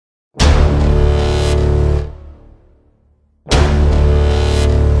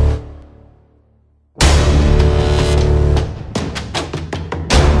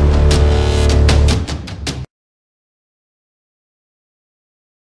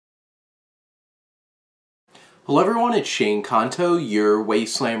Hello everyone, it's Shane Kanto, your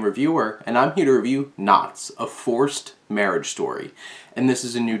Wasteland reviewer, and I'm here to review Knots, a forced marriage story. And this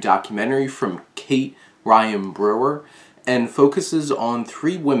is a new documentary from Kate Ryan Brewer, and focuses on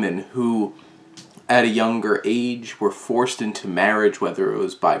three women who, at a younger age, were forced into marriage, whether it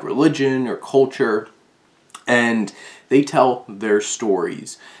was by religion or culture, and they tell their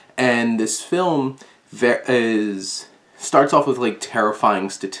stories. And this film starts off with like terrifying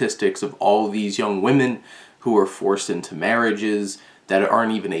statistics of all these young women who are forced into marriages that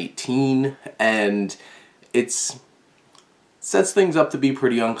aren't even 18, and it sets things up to be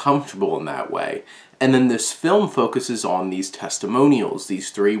pretty uncomfortable in that way. And then this film focuses on these testimonials, these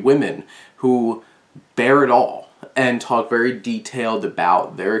three women who bear it all and talk very detailed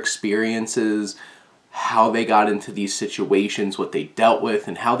about their experiences, how they got into these situations, what they dealt with,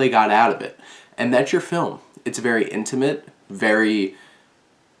 and how they got out of it. And that's your film. It's very intimate, very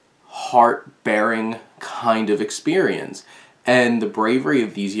heart-bearing kind of experience, and the bravery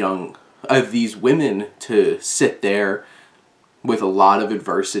of these women to sit there with a lot of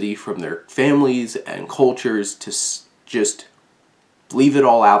adversity from their families and cultures to just leave it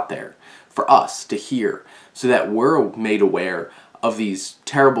all out there for us to hear, so that we're made aware of these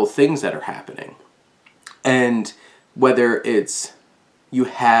terrible things that are happening. And whether it's you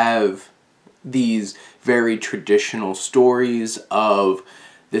have these very traditional stories of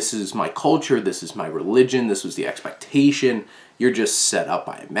this is my culture, this is my religion, this was the expectation. You're just set up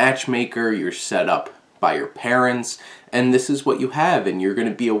by a matchmaker, you're set up by your parents, and this is what you have, and you're going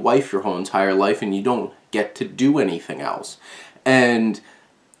to be a wife your whole entire life, and you don't get to do anything else. And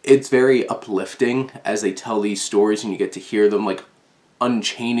it's very uplifting as they tell these stories, and you get to hear them like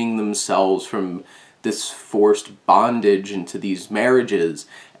unchaining themselves from this forced bondage into these marriages,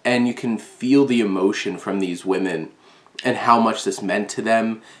 and you can feel the emotion from these women and how much this meant to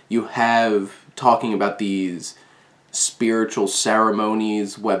them. You have talking about these spiritual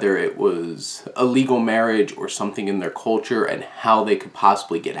ceremonies, whether it was a legal marriage or something in their culture, and how they could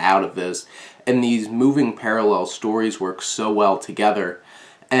possibly get out of this. And these moving parallel stories work so well together,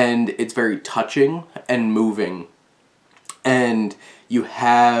 and it's very touching and moving. And you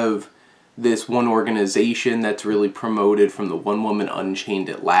have this one organization that's really promoted from the One Woman Unchained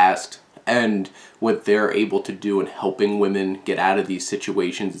at Last, and what they're able to do in helping women get out of these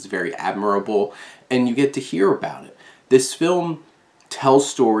situations is very admirable, and you get to hear about it. This film tells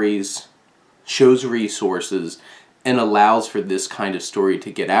stories, shows resources, and allows for this kind of story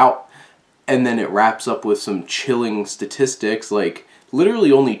to get out, and then it wraps up with some chilling statistics, like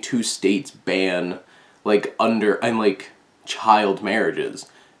literally only 2 states ban child marriages,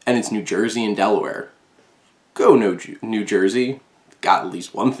 and it's New Jersey and Delaware. Go New Jersey. Got at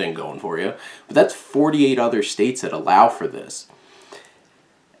least one thing going for you, but that's 48 other states that allow for this,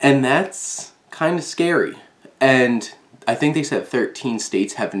 and that's kind of scary. And I think they said 13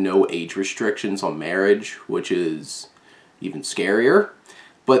 states have no age restrictions on marriage, which is even scarier.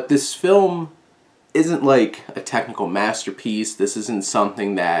 But this film isn't like a technical masterpiece. This isn't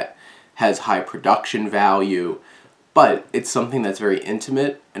something that has high production value, but it's something that's very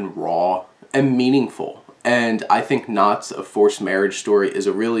intimate and raw and meaningful. And I think Knots, a forced marriage story, is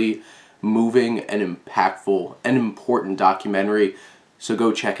a really moving and impactful and important documentary, so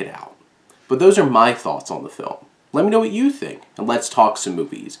go check it out. But those are my thoughts on the film. Let me know what you think, and let's talk some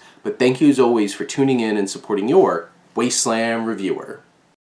movies. But thank you as always for tuning in and supporting your Wasteland reviewer.